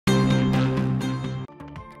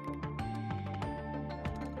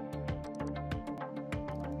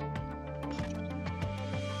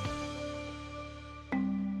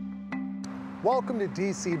Welcome to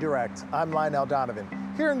DC Direct. I'm Lionel Donovan.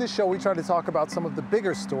 Here in this show, we try to talk about some of the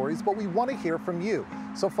bigger stories, but we want to hear from you.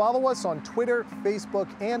 So follow us on Twitter, Facebook,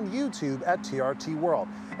 and YouTube at Ch.30 World.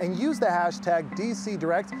 And use the hashtag DC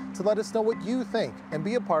Direct to let us know what you think and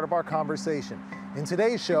be a part of our conversation. In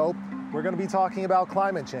today's show, we're going to be talking about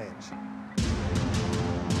climate change.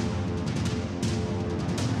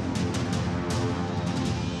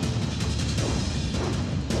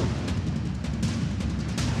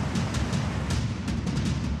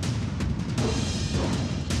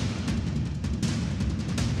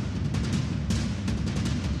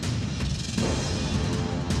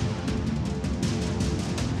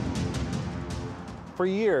 For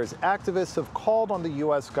years, activists have called on the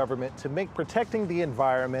U.S. government to make protecting the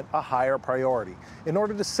environment a higher priority in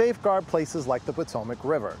order to safeguard places like the Potomac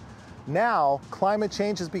River. Now, climate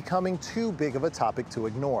change is becoming too big of a topic to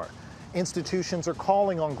ignore. Institutions are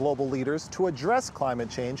calling on global leaders to address climate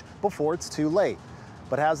change before it's too late.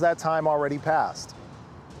 But has that time already passed?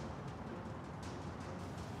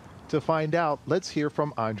 To find out, let's hear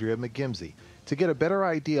from Andrea McGimsey to get a better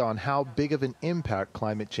idea on how big of an impact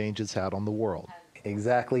climate change has had on the world.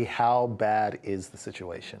 Exactly how bad is the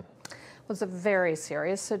situation? Well, it's a very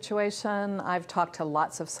serious situation. I've talked to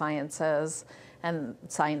lots of scientists, and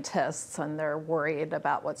they're worried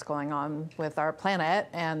about what's going on with our planet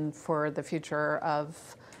and for the future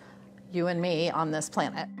of you and me on this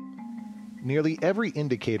planet. Nearly every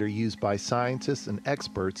indicator used by scientists and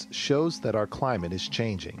experts shows that our climate is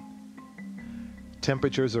changing.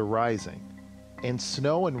 Temperatures are rising, and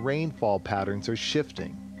snow and rainfall patterns are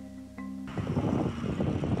shifting.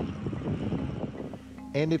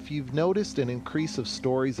 And if you've noticed an increase of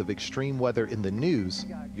stories of extreme weather in the news,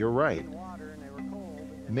 you're right.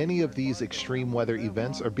 Many of these extreme weather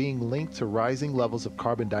events are being linked to rising levels of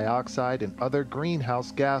carbon dioxide and other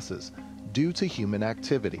greenhouse gases due to human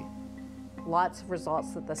activity. Lots of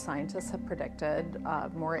results that the scientists have predicted,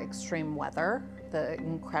 more extreme weather, the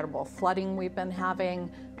incredible flooding we've been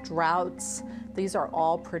having, droughts. These are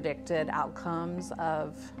all predicted outcomes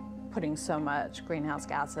of putting so much greenhouse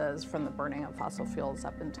gases from the burning of fossil fuels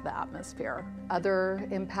up into the atmosphere. Other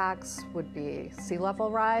impacts would be sea level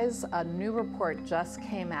rise. A new report just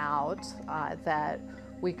came out that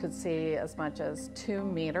we could see as much as 2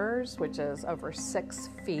 meters, which is over 6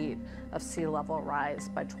 feet of sea level rise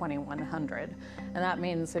by 2100. And that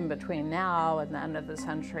means in between now and the end of the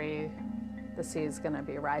century, the sea is going to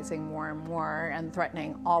be rising more and more and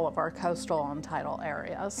threatening all of our coastal and tidal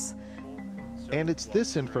areas. And it's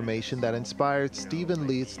this information that inspired Stephen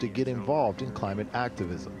Leas to get involved in climate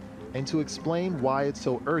activism and to explain why it's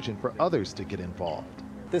so urgent for others to get involved.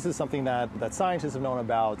 This is something that scientists have known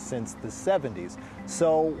about since the 70s.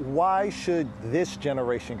 So why should this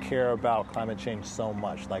generation care about climate change so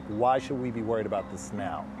much? Like, why should we be worried about this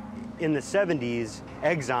now? In the 70s,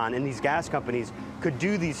 Exxon and these gas companies could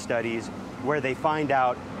do these studies where they find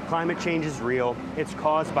out climate change is real, it's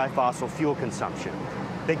caused by fossil fuel consumption.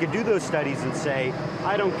 They could do those studies and say,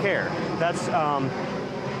 I don't care. That's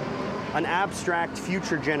an abstract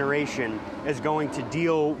future generation is going to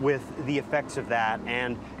deal with the effects of that.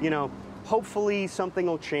 And, hopefully something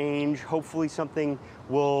will change. Hopefully something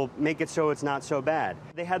will make it so it's not so bad.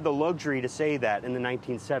 They had the luxury to say that in the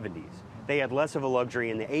 1970s. They had less of a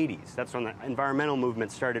luxury in the 80s. That's when the environmental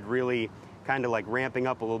movement started really kind of like ramping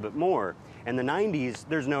up a little bit more. In the 90s,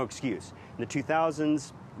 there's no excuse. In the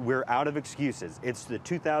 2000s, we're out of excuses. It's the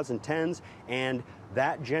 2010s, and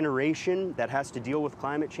that generation that has to deal with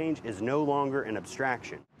climate change is no longer an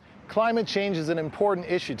abstraction. Climate change is an important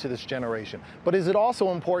issue to this generation, but is it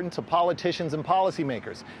also important to politicians and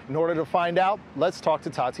policymakers? In order to find out, let's talk to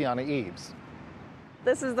Tatiana Evans.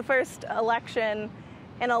 This is the first election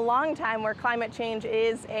in a long time where climate change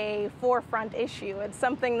is a forefront issue. It's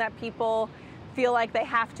something that people feel like they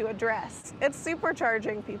have to address. It's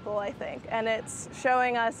supercharging people, I think, and it's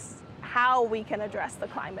showing us how we can address the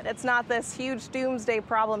climate. It's not this huge doomsday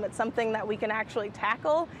problem, it's something that we can actually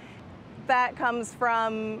tackle. That comes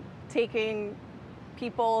from taking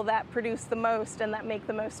people that produce the most and that make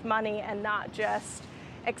the most money and not just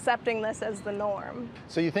accepting this as the norm.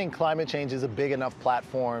 So you think climate change is a big enough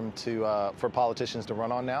platform for politicians to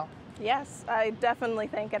run on now? Yes, I definitely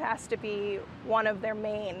think it has to be one of their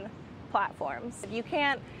main platforms. You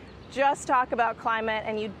can't just talk about climate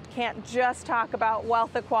and you can't just talk about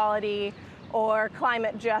wealth equality or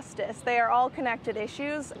climate justice. They are all connected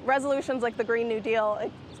issues. Resolutions like the Green New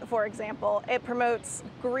Deal, for example, it promotes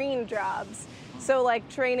green jobs. So like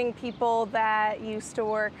training people that used to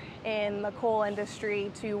work in the coal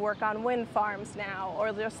industry to work on wind farms now,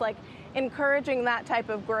 or just like encouraging that type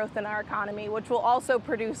of growth in our economy, which will also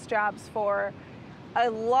produce jobs for a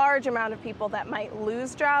large amount of people that might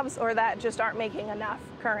lose jobs or that just aren't making enough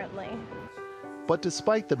currently. But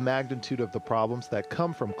despite the magnitude of the problems that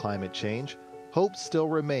come from climate change, hope still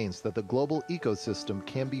remains that the global ecosystem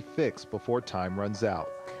can be fixed before time runs out.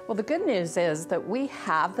 Well, the good news is that we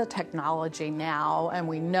have the technology now and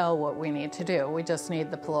we know what we need to do. We just need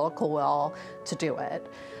the political will to do it.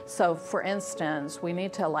 So, for instance, we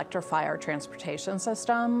need to electrify our transportation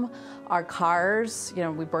system. Our cars,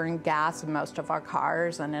 we burn gas in most of our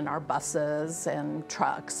cars and in our buses and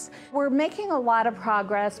trucks. We're making a lot of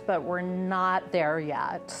progress, but we're not there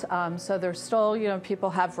yet. So there's still, people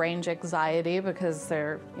have range anxiety because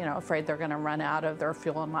they're, afraid they're going to run out of their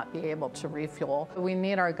fuel and not be able to refuel. We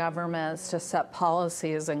need our governments to set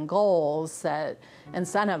policies and goals that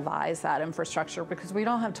incentivize that infrastructure, because we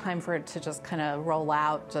don't have time for it to just kind of roll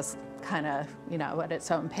out just kind of, at its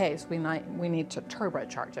own pace. We need to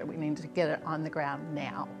turbocharge it. We need to get it on the ground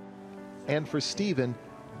now. And for Stephen,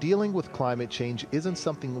 dealing with climate change isn't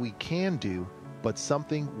something we can do, but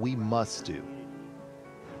something we must do.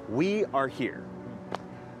 We are here.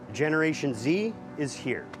 Generation Z is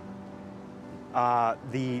here.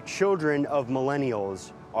 The children of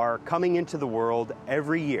millennials are coming into the world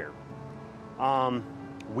every year.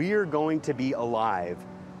 We are going to be alive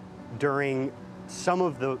during some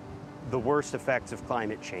of the worst effects of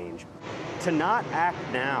climate change. To not act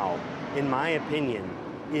now, in my opinion,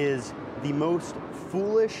 is the most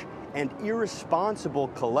foolish and irresponsible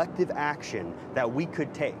collective action that we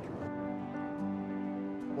could take.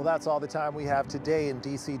 Well, that's all the time we have today in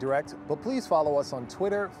DC Direct, but please follow us on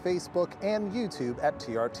Twitter, Facebook, and YouTube at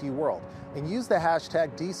TRT World, and use the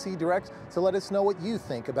hashtag DC Direct to let us know what you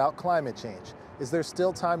think about climate change. Is there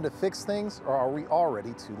still time to fix things, or are we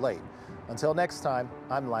already too late? Until next time,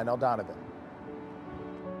 I'm Lionel Donovan.